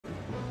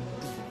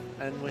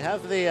And we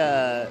have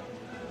the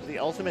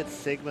ultimate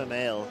Sigma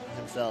male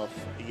himself,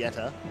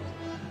 Yeta,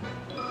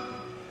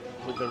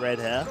 with the red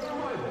hair.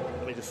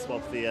 Let me just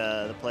swap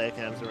the player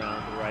cams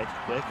around right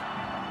quick.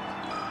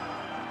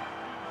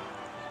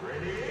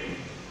 Ready,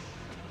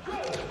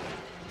 go!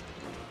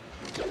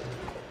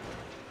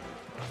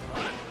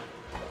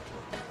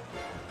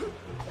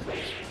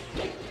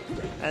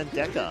 And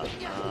Dekar,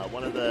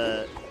 one of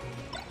the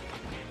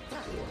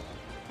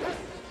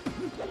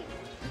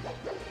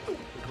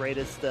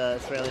greatest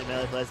Australian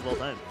melee players of all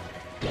time.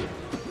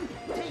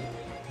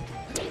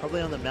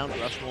 Probably on the Mount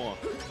Rushmore.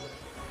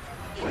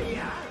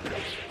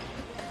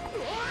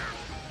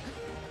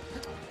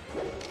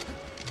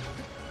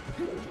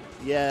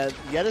 Yeah,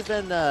 Yeta's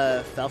been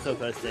Falco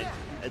posting.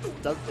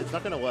 It's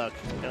not going to work,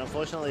 and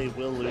unfortunately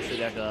we'll lose to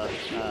Dekar.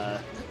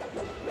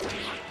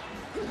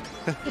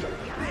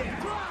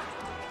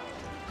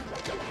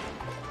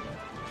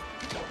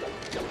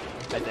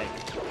 I think.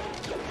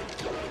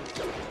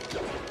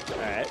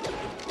 Alright.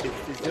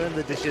 He's doing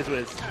the Dishes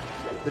Whiz.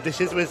 The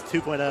Dishes Whiz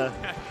 2.0.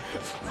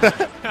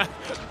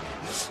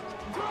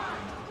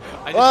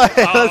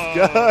 Let's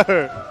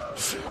go!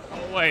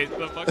 Oh, wait,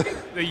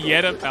 the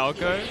Yeta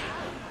Falco?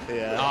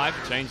 Yeah. Oh, I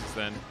have to change this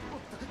then.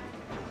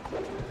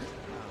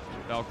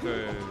 Falco.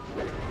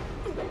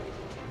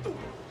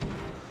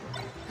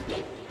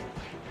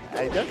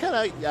 Hey, don't count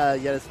out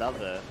Yeta's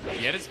Falco.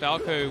 Yeta's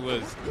Falco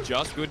was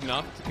just good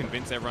enough to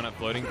convince everyone at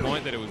floating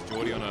point that it was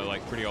Geordie on a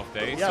pretty off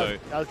day. Yeah, so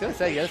I was gonna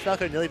say Yeta's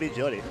Falco nearly beat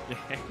Geordie.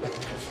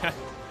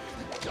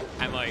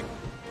 And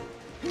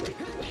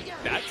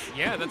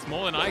that's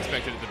more than I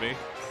expected it to be.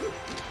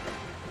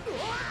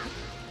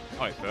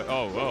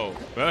 Oh, whoa,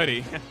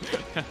 birdie.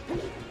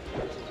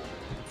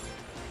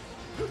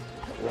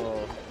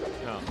 Whoa.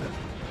 Oh.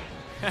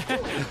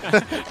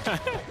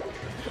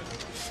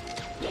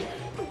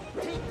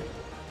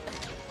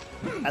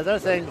 As I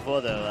was saying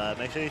before, though,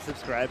 make sure you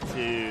subscribe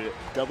to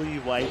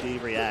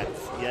WYD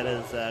Reacts,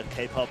 Yeta's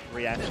K-pop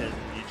reaction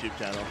YouTube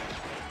channel.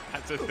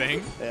 That's a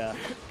thing? Yeah.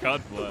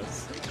 God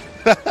bless.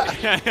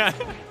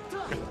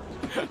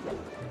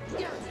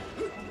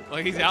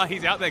 Like he's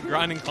out there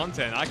grinding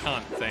content. I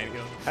can't say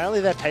anything.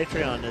 Apparently their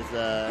Patreon is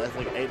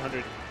like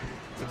 800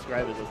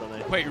 subscribers or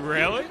something. Wait,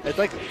 really? It's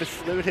like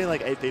split between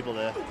like 8 people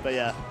there. But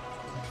yeah,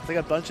 it's like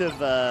a bunch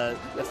of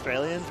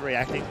Australians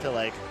reacting to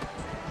like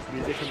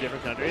music from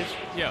different countries.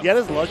 Yeah.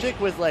 Yeta's logic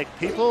was like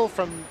people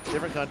from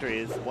different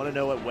countries want to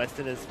know what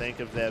Westerners think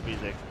of their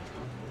music.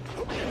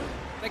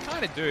 They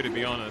kind of do, to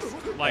be honest.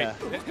 Like,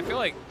 Yeah. I feel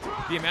like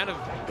the amount of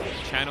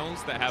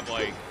channels that have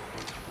like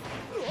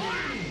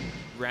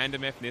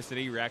random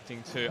ethnicity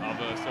reacting to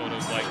other sort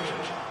of like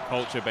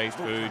culture-based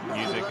food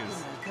music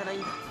is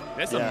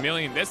there's Yeah. a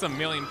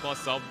million plus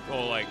sub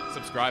or like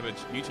subscriber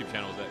YouTube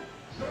channels that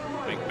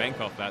make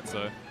bank off that.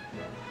 So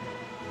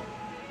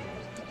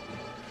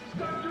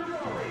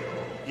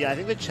Yeah, I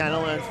think the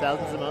channel earns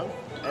thousands a month.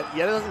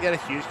 Yeta doesn't get a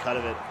huge cut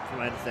of it, from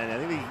my understanding. I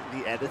think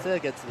the editor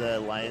gets the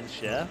lion's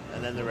share,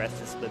 and then the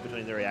rest is split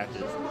between the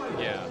reactors.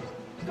 yeah.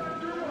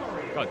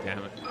 God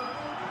damn it.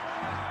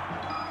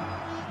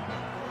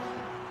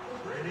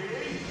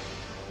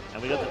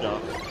 And we got the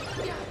dog.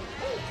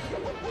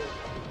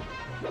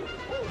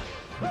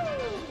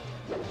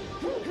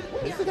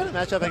 This is the kind of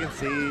matchup I can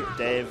see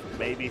Dave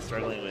maybe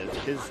struggling with,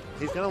 because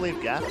he's going to leave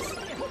gaps.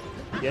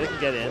 Yeta can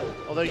get in,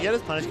 although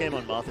Yeta's punish game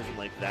on Marth isn't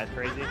like that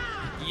crazy.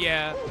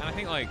 Yeah, and I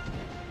think like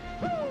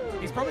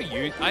he's probably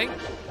used. I think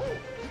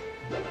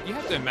you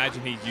have to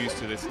imagine he's used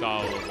to this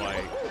style of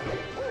like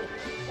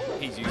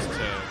he's used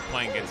to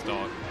playing against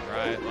dog,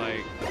 right?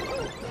 Like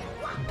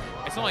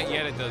it's not like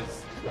Yeta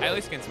does. At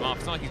least against Marth,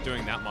 it's not like he's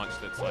doing that much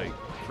that's like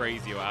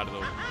crazy or out of the.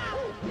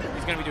 Like,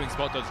 he's going to be doing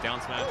spot dodge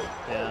down smash.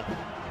 Yeah.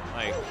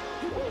 Like.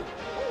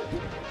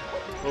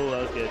 Oh,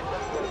 that was good.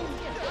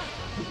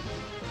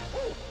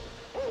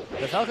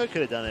 The Falco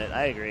could have done it.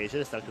 I agree. He should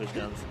have stuck to his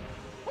guns.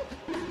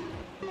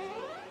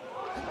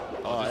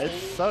 Oh, it's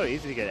so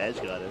easy to get edge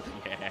guarded.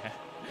 Yeah.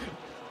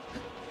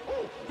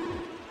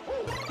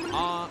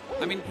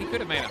 I mean, he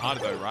could have made it harder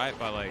though, right?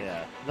 By like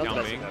not down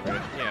the best being.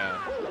 recovery. Yeah.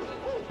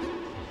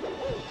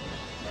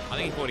 I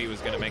think he thought he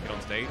was going to make it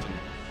on stage and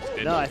just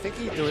didn't. No, I think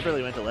he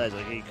deliberately went to ledge.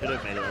 Like he could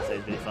have made it on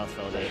stage, but he fast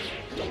fell there.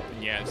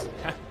 Yeah.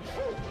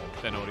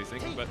 Don't know what he's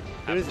thinking, but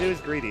He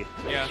was greedy.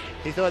 Yeah.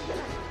 He thought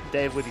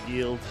Dave would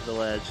yield to the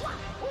ledge.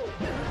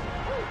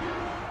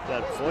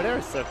 God, forward air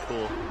is so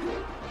cool.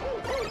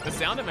 The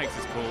sound it makes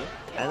is cool.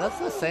 And that's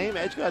the same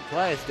edge guard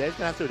twice. Dave's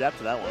gonna have to adapt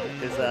to that one.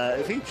 Because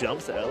if he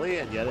jumps early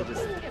and Yeta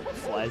just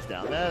flies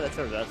down there, that's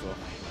a reversal.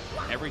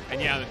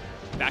 Yeah,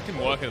 that can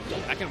work at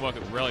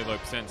really low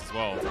percents as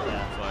well.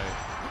 Yeah. It's like,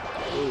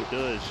 ooh,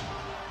 Doge.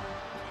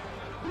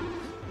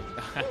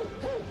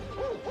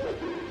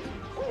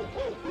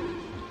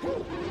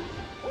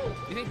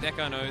 Do you think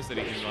Dekar knows that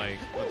he can like,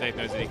 or Dave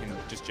knows that he can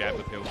just jab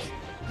the pills?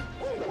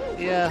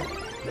 Yeah.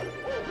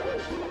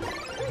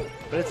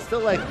 But it's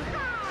still like,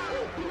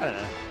 I don't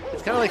know.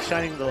 It's kind of like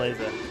shining the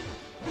laser.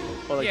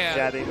 Or like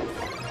jabbing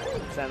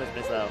Samus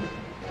missile.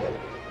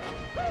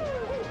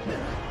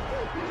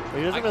 Well,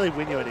 he doesn't really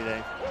win you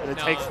anything, and it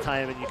No. takes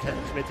time, and you can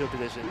commit to a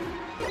position.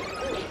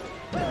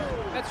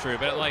 That's true,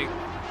 but like,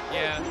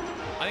 yeah,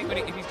 I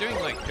think if he's doing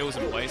like kills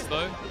in place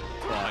though,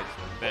 like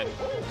then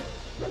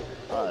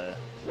Oh,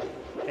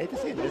 hate to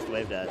see a missed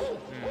wave dash.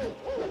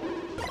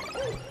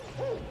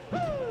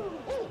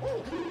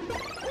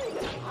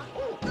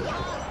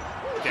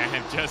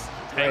 Damn, just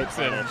Great takes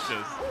him, punish.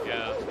 just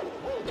yeah.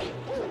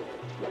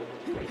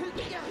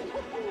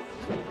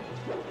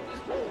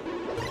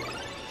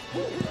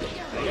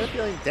 I get a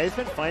feeling Dave's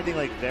been finding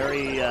like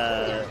very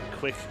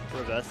quick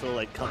reversal,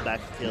 like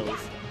comeback kills.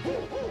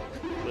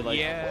 With, like,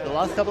 Yeah. The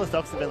last couple of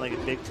stocks have been like a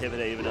big tip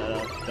to even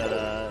out, but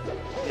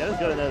yeah, just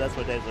gotta know that's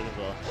what Dave's looking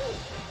for.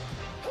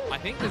 I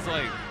think there's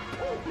like,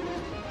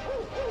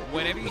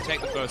 whenever you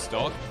take the first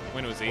stock,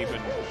 when it was even,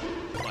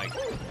 like,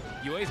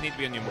 you always need to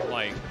be on your,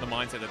 like, the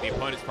mindset that the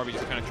opponent's probably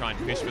just kind of try and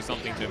fish for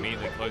something to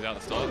immediately close out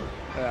the stock.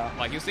 Yeah.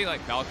 Like, you'll see, like,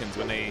 Falcons,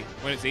 when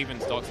it's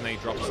even stocks and they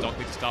drop the stock,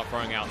 they just start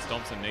throwing out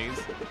stomps and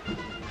knees.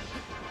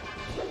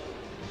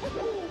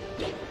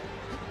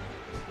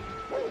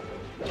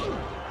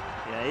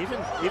 Yeah,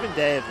 even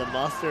Dave, the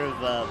master of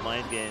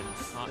mind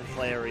games and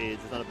player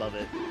reads, is not above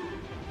it.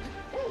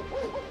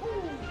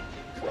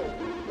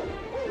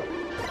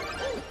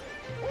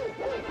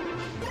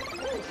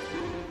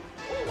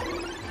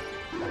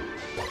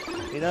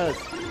 He knows.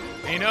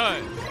 He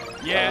knows.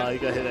 Yeah. Oh, you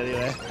got hit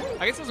anyway.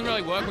 I guess it doesn't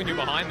really work when you're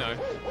behind, though,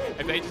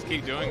 if they just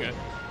keep doing it.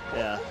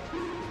 Yeah.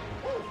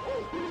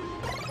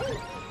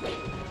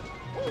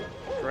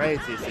 Great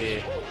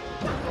CC.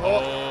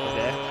 Oh.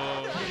 Okay.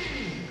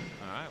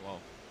 Alright, well.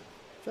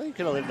 I feel like you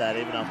could have lived that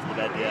even after the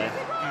bad DI.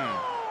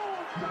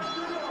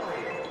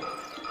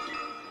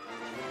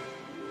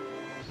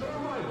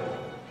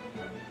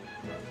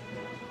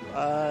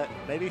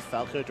 Maybe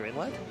Falco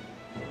Dreamland?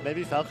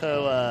 Maybe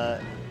Falco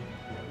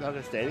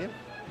Stadium?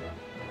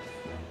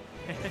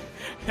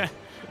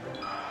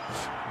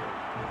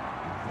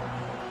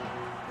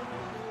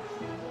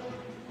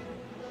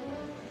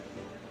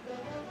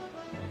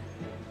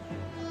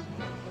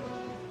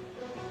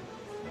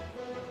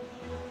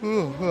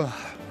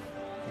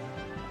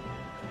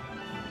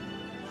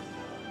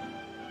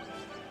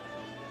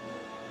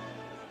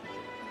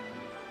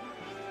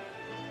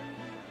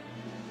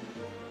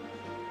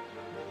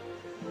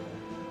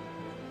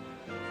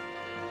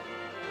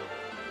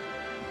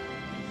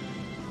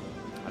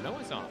 I know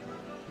it's on.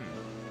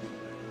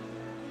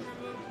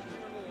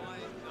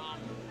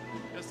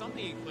 There's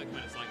something you click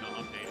when it's like not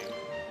updating.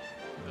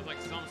 There's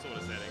like some sort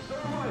of setting.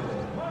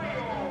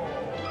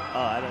 Oh,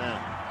 I don't know.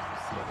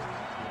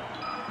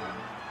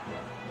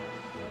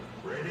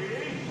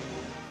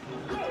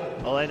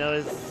 All I know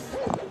is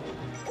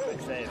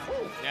quick save.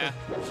 Yeah.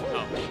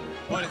 Oh.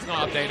 But it's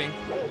not updating.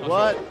 Not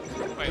What?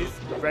 sure. Wait. He's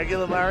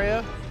regular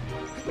Mario?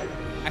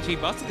 Actually,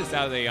 he busted this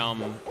out of the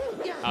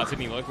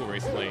Sydney local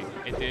recently.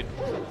 It did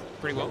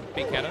pretty well.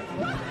 Beat Yeta.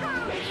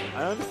 I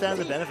don't understand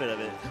the benefit of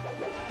it.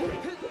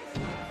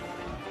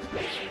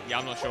 Yeah,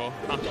 I'm not sure.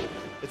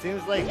 It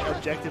seems like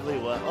objectively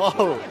what?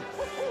 Oh!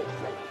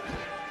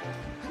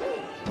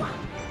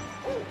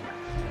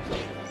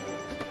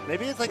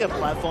 Maybe it's like a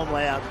platform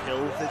layout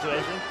kill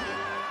situation.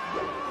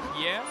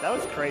 Yeah. That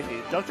was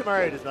crazy. Dr.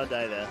 Mario does not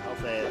die there, I'll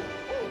say it.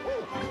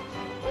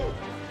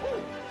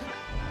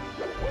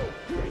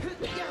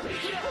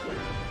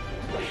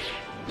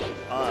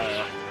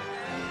 Oh,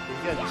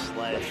 he's getting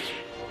sliced.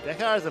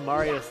 Dekar is a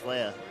Mario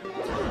Slayer.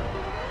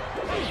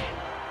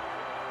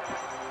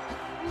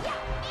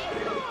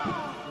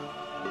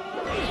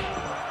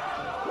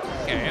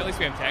 Okay, at least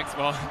we have text.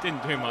 Well, it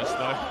didn't do much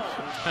though.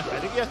 I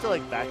think you have to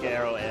like back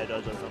air or air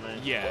dodge or something.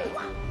 Yeah.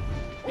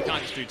 You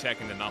can't just do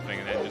tech into nothing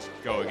and then just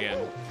go again.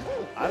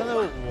 I don't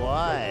know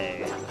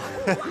why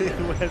he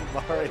went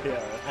Mario.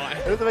 Why?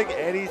 It doesn't make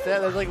any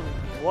sense. There's like,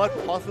 what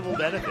possible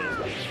benefit?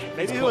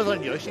 Maybe he was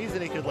on Yoshi's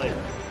and he could like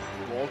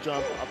wall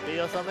jump up B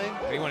or something.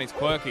 Anyone is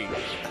quirky.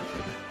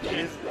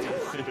 He's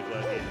super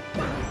quirky.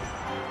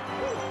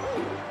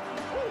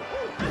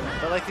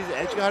 But like his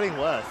edge guarding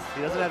worse.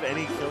 He doesn't have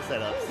any kill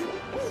setups.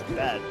 It's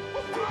bad.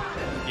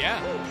 Yeah,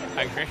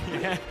 I agree.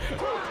 Yeah.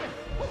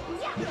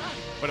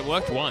 But it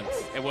worked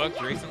once. It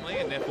worked recently,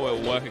 and therefore it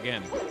will work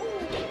again.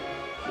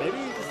 Maybe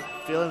he's just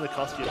feeling the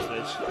costume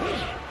switch.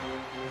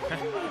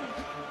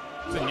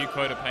 It's a new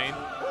coat of paint.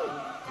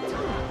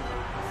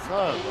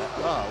 So,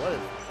 oh,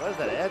 what is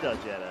that air dodge,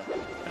 Yeta?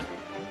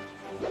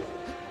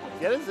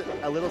 Yeta's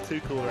a little too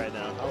cool right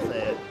now, I'll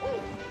say it.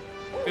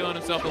 Feeling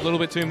himself a little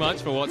bit too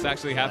much for what's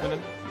actually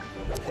happening.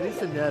 He needs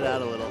to nerd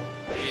out a little.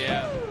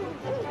 Yeah.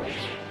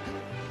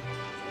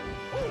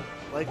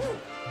 Like,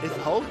 his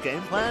whole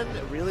game plan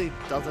really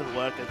doesn't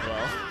work as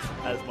well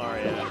as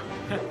Mario.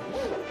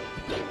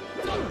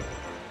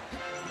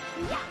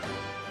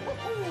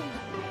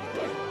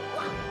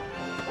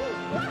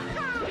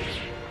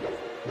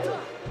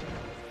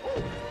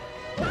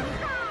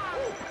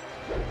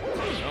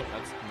 Nope,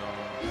 that's not.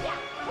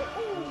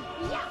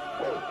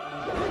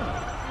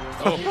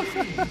 Oh,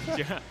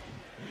 yeah.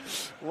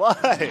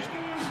 Why?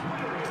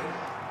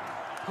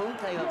 今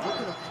回は僕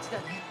の勝ちだ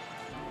ね。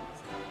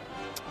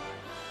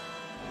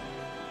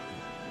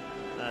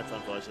That's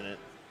unfortunate.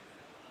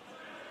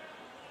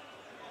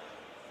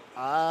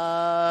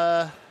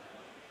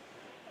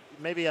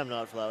 Maybe I'm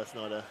not Flower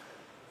Snorter.